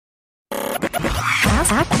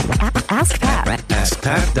AskPat.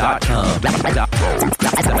 AskPat.com.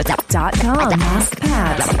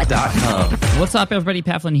 AskPat.com. What's up, everybody?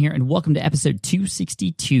 Pat Flynn here, and welcome to episode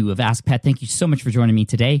 262 of Ask Pat. Thank you so much for joining me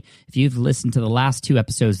today. If you've listened to the last two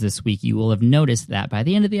episodes this week, you will have noticed that by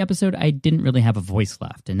the end of the episode, I didn't really have a voice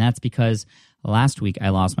left, and that's because last week I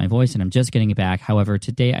lost my voice, and I'm just getting it back. However,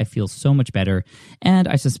 today I feel so much better, and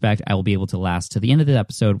I suspect I will be able to last to the end of the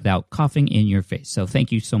episode without coughing in your face. So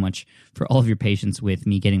thank you so much for all of your patience with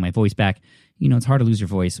me getting my voice back. You know, it's hard to lose your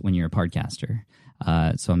voice when you're a podcaster,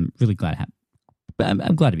 so I'm really glad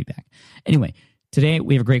I'm glad to be back. Anyway, today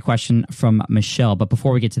we have a great question from Michelle, but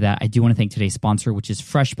before we get to that, I do want to thank today's sponsor, which is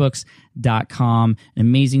FreshBooks.com, an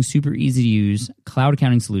amazing, super easy to use cloud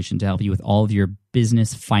accounting solution to help you with all of your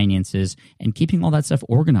business finances and keeping all that stuff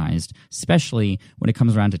organized, especially when it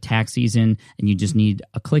comes around to tax season and you just need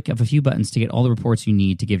a click of a few buttons to get all the reports you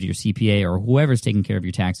need to give to your CPA or whoever's taking care of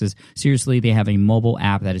your taxes. Seriously, they have a mobile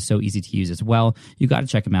app that is so easy to use as well. You got to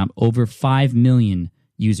check them out. Over 5 million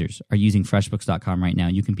users are using FreshBooks.com right now.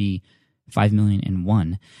 You can be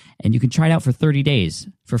 5,000,001, and you can try it out for 30 days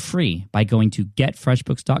for free by going to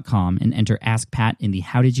getfreshbooks.com and enter Ask Pat in the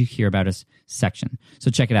How Did You Hear About Us section.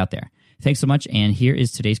 So check it out there. Thanks so much, and here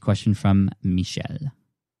is today's question from Michelle.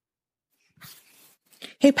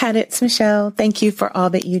 Hey, Pat, it's Michelle. Thank you for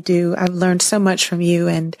all that you do. I've learned so much from you,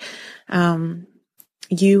 and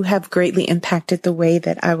you have greatly impacted the way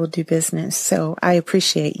that I will do business, so I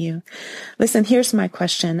appreciate you. Listen, here's my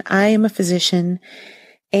question. I am a physician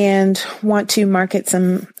and want to market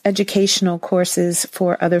some educational courses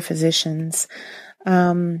for other physicians.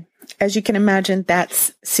 As you can imagine,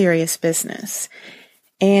 that's serious business.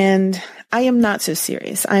 And I am not so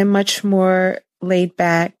serious. I am much more laid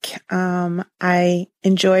back. I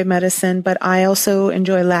enjoy medicine, but I also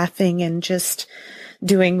enjoy laughing and just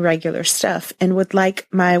doing regular stuff and would like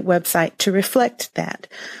my website to reflect that.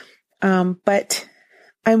 But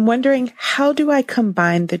I'm wondering, how do I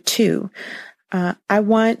combine the two? I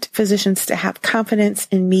want physicians to have confidence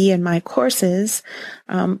in me and my courses,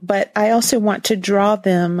 but I also want to draw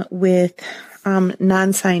them with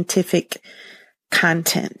non-scientific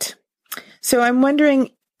content. So I'm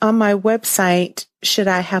wondering, on my website, should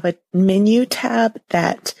I have a menu tab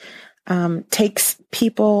that takes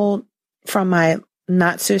people from my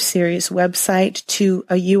not-so-serious website to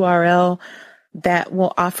a URL that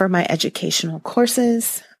will offer my educational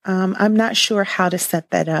courses? I'm not sure how to set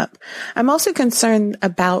that up. I'm also concerned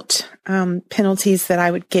about penalties that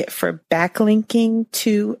I would get for backlinking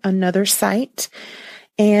to another site.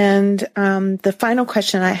 And the final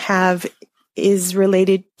question I have is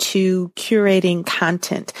related to curating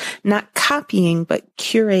content, not copying, but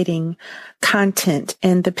curating content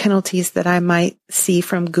and the penalties that I might see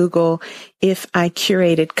from Google if I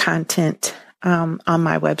curated content on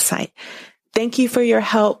my website. Thank you for your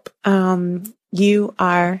help. You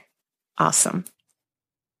are awesome.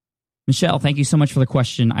 Michelle, thank you so much for the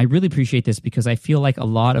question. I really appreciate this because I feel like a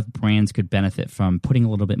lot of brands could benefit from putting a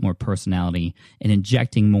little bit more personality and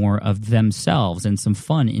injecting more of themselves and some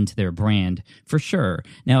fun into their brand, for sure.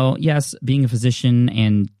 Now, yes, being a physician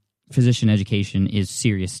and physician education is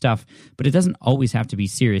serious stuff, but it doesn't always have to be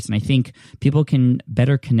serious. And I think people can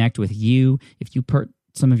better connect with you if you put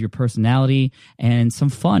some of your personality and some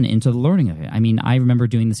fun into the learning of it. I mean, I remember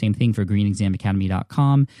doing the same thing for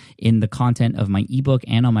greenexamacademy.com in the content of my ebook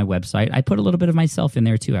and on my website. I put a little bit of myself in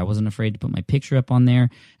there too. I wasn't afraid to put my picture up on there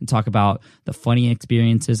and talk about the funny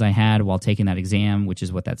experiences I had while taking that exam, which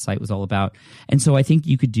is what that site was all about. And so I think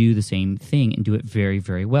you could do the same thing and do it very,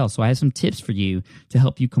 very well. So I have some tips for you to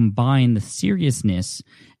help you combine the seriousness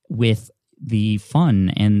with the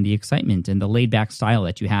fun and the excitement and the laid back style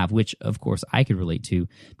that you have, which of course I could relate to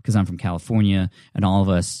because I'm from California and all of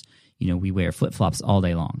us, you know, we wear flip-flops all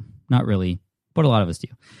day long. Not really, but a lot of us do.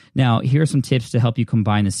 Now, here are some tips to help you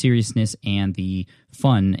combine the seriousness and the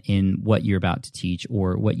fun in what you're about to teach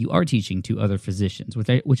or what you are teaching to other physicians,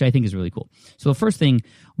 which I think is really cool. So the first thing,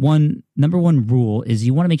 number one rule is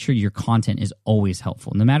you want to make sure your content is always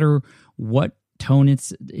helpful, no matter what tone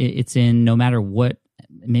it's in, no matter what.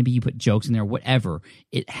 Maybe you put jokes in there, whatever.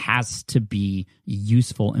 It has to be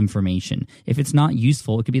useful information. If it's not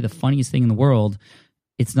useful, it could be the funniest thing in the world.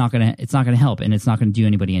 It's not gonna help, and it's not gonna do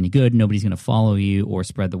anybody any good. Nobody's gonna follow you or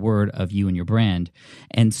spread the word of you and your brand.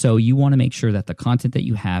 And so you want to make sure that the content that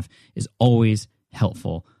you have is always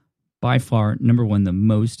helpful. By far, number one, the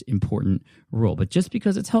most important rule. But just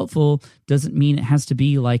because it's helpful doesn't mean it has to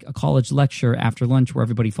be like a college lecture after lunch where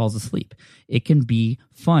everybody falls asleep. It can be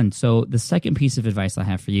fun. So the second piece of advice I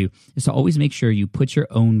have for you is to always make sure you put your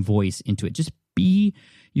own voice into it. Just be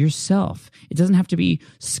yourself. It doesn't have to be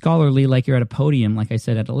scholarly like you're at a podium, like I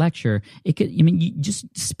said at a lecture. You just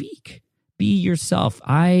speak. Be yourself.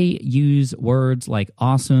 I use words like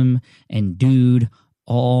awesome and dude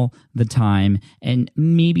all the time. And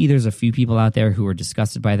maybe there's a few people out there who are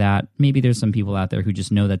disgusted by that. Maybe there's some people out there who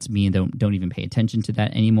just know that's me and don't even pay attention to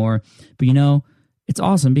that anymore. But it's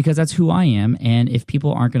awesome because that's who I am. And if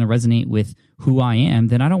people aren't going to resonate with who I am,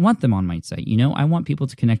 then I don't want them on my site. I want people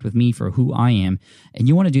to connect with me for who I am. And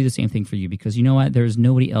you want to do the same thing for you because you know what? There's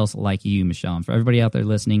nobody else like you, Michelle. And for everybody out there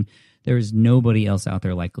listening, there is nobody else out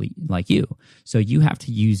there like you. So you have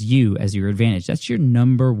to use you as your advantage. That's your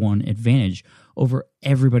number one advantage over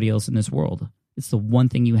everybody else in this world. It's the one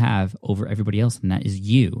thing you have over everybody else, and that is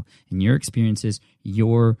you and your experiences,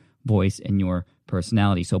 your voice, and your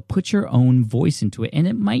personality. So put your own voice into it. And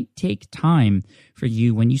it might take time for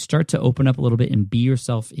you when you start to open up a little bit and be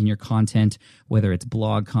yourself in your content, whether it's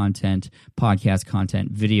blog content, podcast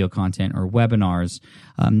content, video content, or webinars.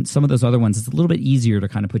 Some of those other ones, it's a little bit easier to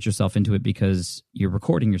kind of put yourself into it because you're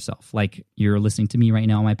recording yourself, like you're listening to me right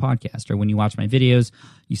now on my podcast, or when you watch my videos,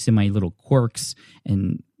 you see my little quirks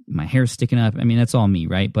and my hair sticking up. I mean, that's all me,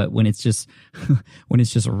 right? But when it's just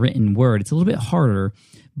a written word, it's a little bit harder.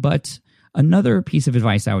 But another piece of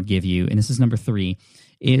advice I would give you, and this is number 3,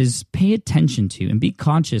 is pay attention to and be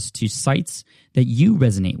conscious to sites that you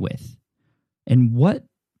resonate with. And what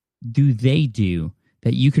do they do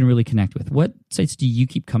that you can really connect with? What sites do you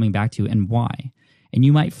keep coming back to and why? And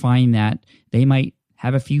you might find that they might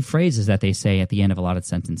have a few phrases that they say at the end of a lot of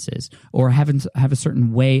sentences, or have a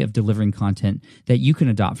certain way of delivering content that you can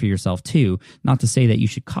adopt for yourself too. Not to say that you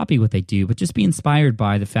should copy what they do, but just be inspired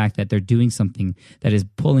by the fact that they're doing something that is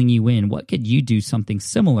pulling you in. What could you do something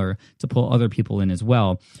similar to pull other people in as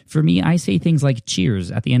well? For me, I say things like cheers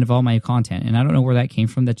at the end of all my content, and I don't know where that came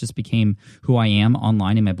from. That just became who I am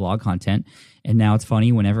online in my blog content. And now it's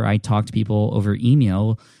funny, whenever I talk to people over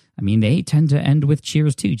email, I mean, they tend to end with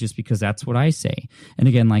cheers too, just because that's what I say. And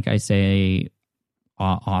again, like I say,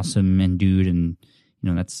 awesome and dude, and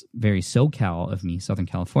that's very SoCal of me, Southern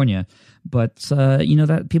California. But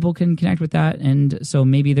that people can connect with that, and so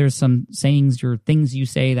maybe there's some sayings or things you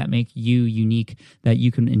say that make you unique that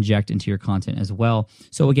you can inject into your content as well.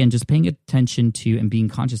 So again, just paying attention to and being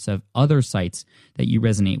conscious of other sites that you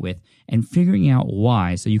resonate with, and figuring out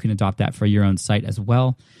why, so you can adopt that for your own site as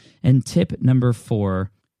well. And tip number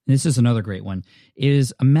 4. This is another great one,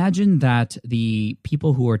 is imagine that the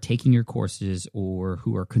people who are taking your courses or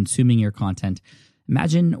who are consuming your content,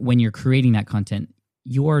 imagine when you're creating that content,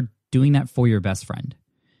 you are doing that for your best friend.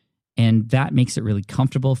 And that makes it really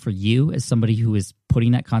comfortable for you as somebody who is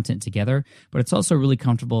putting that content together, but it's also really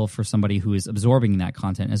comfortable for somebody who is absorbing that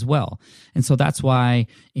content as well. And so that's why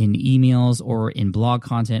in emails or in blog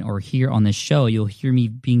content or here on this show, you'll hear me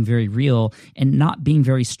being very real and not being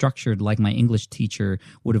very structured like my English teacher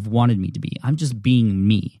would have wanted me to be. I'm just being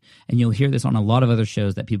me. And you'll hear this on a lot of other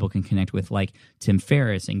shows that people can connect with, like Tim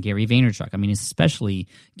Ferriss and Gary Vaynerchuk. I mean, especially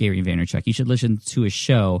Gary Vaynerchuk. You should listen to his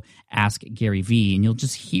show, Ask Gary V, and you'll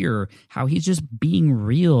just hear how he's just being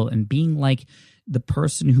real and being like the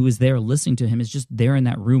person who is there listening to him is just there in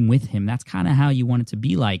that room with him. That's kind of how you want it to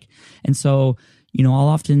be like. And so, I'll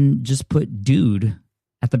often just put dude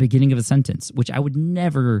at the beginning of a sentence, which I would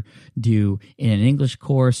never do in an English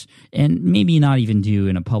course and maybe not even do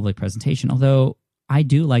in a public presentation. Although I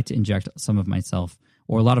do like to inject some of myself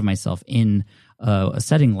or a lot of myself in a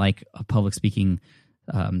setting like a public speaking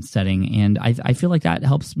setting. And I feel like that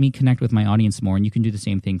helps me connect with my audience more, and you can do the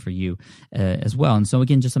same thing for you as well. And so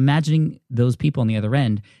again, just imagining those people on the other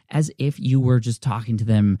end as if you were just talking to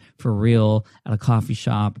them for real at a coffee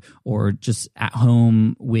shop or just at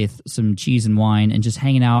home with some cheese and wine and just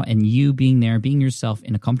hanging out, and you being there, being yourself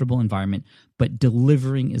in a comfortable environment, but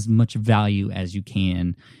delivering as much value as you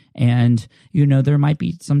can. And, there might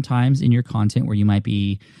be some times in your content where you might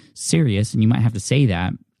be serious, and you might have to say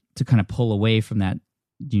that to kind of pull away from that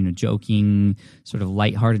joking sort of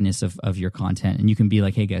lightheartedness of your content. And you can be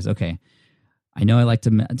like, hey guys, okay, I know I like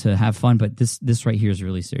to have fun, but this right here is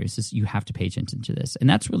really serious. You have to pay attention to this. And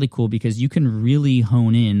that's really cool because you can really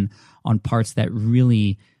hone in on parts that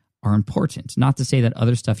really are important. Not to say that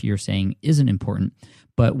other stuff you're saying isn't important,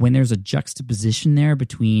 but when there's a juxtaposition there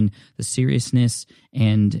between the seriousness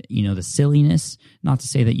and, the silliness, not to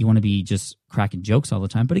say that you want to be just cracking jokes all the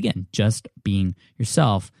time, but again, just being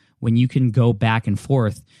yourself. When you can go back and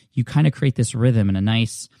forth, you kind of create this rhythm and a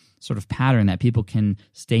nice sort of pattern that people can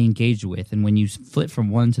stay engaged with. And when you flip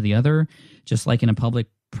from one to the other, just like in a public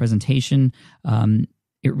presentation,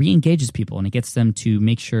 it re-engages people and it gets them to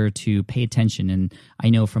make sure to pay attention. And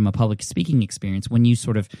I know from a public speaking experience, when you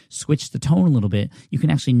sort of switch the tone a little bit, you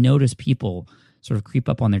can actually notice people sort of creep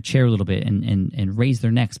up on their chair a little bit and raise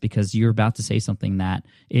their necks because you're about to say something that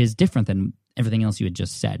is different than everything else you had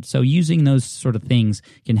just said. So using those sort of things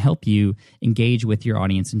can help you engage with your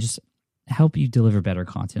audience and just help you deliver better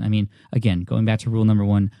content. I mean, again, going back to rule number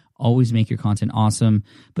 1, always make your content awesome,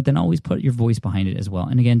 but then always put your voice behind it as well.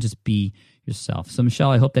 And again, just be yourself. So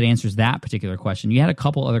Michelle, I hope that answers that particular question. You had a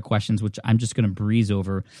couple other questions, which I'm just going to breeze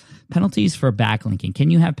over. Penalties for backlinking.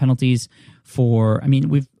 Can you have penalties for, I mean,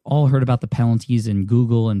 we've all heard about the penalties in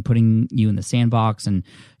Google and putting you in the sandbox and,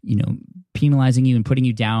 penalizing you and putting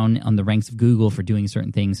you down on the ranks of Google for doing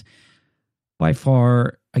certain things. By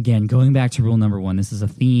far, again, going back to rule number 1, this is a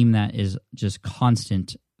theme that is just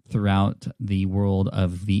constant throughout the world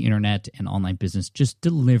of the internet and online business. Just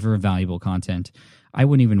deliver valuable content. I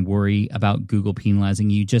wouldn't even worry about Google penalizing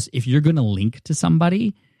you. Just if you're going to link to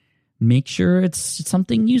somebody, make sure it's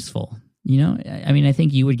something useful. I mean, I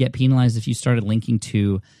think you would get penalized if you started linking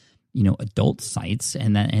to, adult sites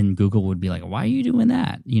and Google would be like, why are you doing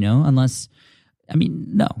that? Unless, I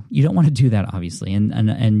mean, no, you don't want to do that, obviously.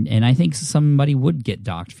 And I think somebody would get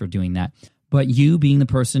docked for doing that. But you being the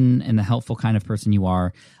person and the helpful kind of person you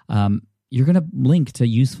are, you're going to link to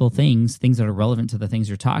useful things that are relevant to the things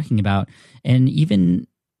you're talking about. And even,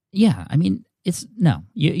 you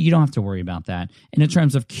don't have to worry about that. And in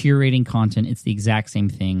terms of curating content, it's the exact same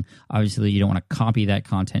thing. Obviously, you don't want to copy that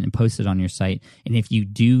content and post it on your site. And if you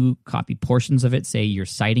do copy portions of it, say you're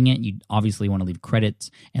citing it, you obviously want to leave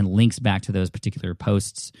credits and links back to those particular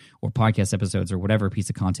posts or podcast episodes or whatever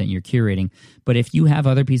piece of content you're curating. But if you have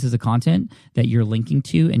other pieces of content that you're linking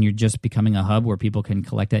to and you're just becoming a hub where people can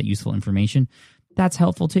collect that useful information, that's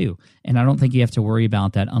helpful too. And I don't think you have to worry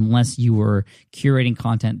about that unless you were curating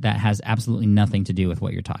content that has absolutely nothing to do with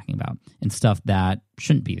what you're talking about and stuff that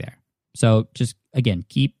shouldn't be there. So just, again,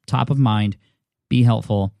 keep top of mind, be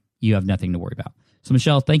helpful. You have nothing to worry about. So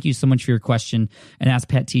Michelle, thank you so much for your question. An Ask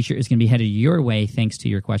Pat t-shirt is going to be headed your way thanks to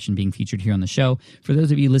your question being featured here on the show. For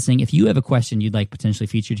those of you listening, if you have a question you'd like potentially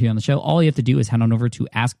featured here on the show, all you have to do is head on over to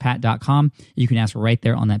askpat.com. You can ask right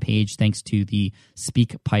there on that page thanks to the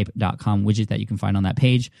speakpipe.com widget that you can find on that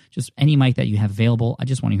page. Just any mic that you have available. I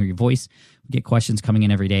just want to hear your voice. We get questions coming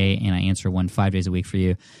in every day, and I answer one 5 days a week for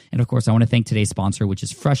you. And of course, I want to thank today's sponsor, which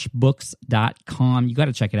is freshbooks.com. You got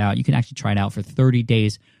to check it out. You can actually try it out for 30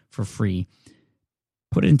 days for free.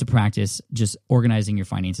 Put it into practice, just organizing your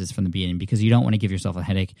finances from the beginning, because you don't want to give yourself a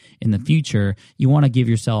headache in the future. You want to give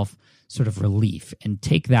yourself sort of relief and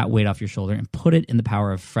take that weight off your shoulder and put it in the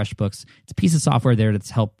power of FreshBooks. It's a piece of software there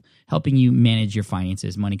that's helping you manage your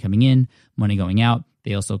finances, money coming in, money going out.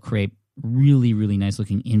 They also create really, really nice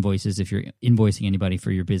looking invoices if you're invoicing anybody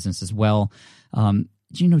for your business as well.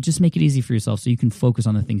 Just make it easy for yourself so you can focus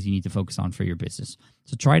on the things you need to focus on for your business.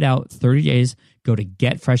 So try it out, 30 days. Go to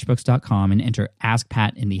getfreshbooks.com and enter Ask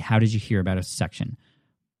Pat in the How Did You Hear About Us section.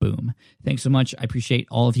 Boom. Thanks so much. I appreciate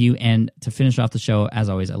all of you. And to finish off the show, as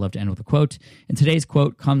always, I love to end with a quote. And today's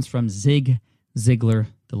quote comes from Zig Ziglar,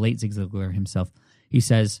 the late Zig Ziglar himself. He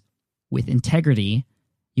says, "With integrity,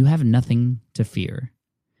 you have nothing to fear,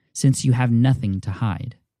 since you have nothing to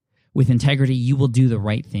hide. With integrity, you will do the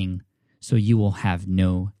right thing, so you will have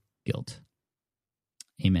no guilt."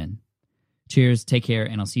 Amen. Cheers, take care,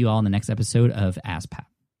 and I'll see you all in the next episode of Ask Pat.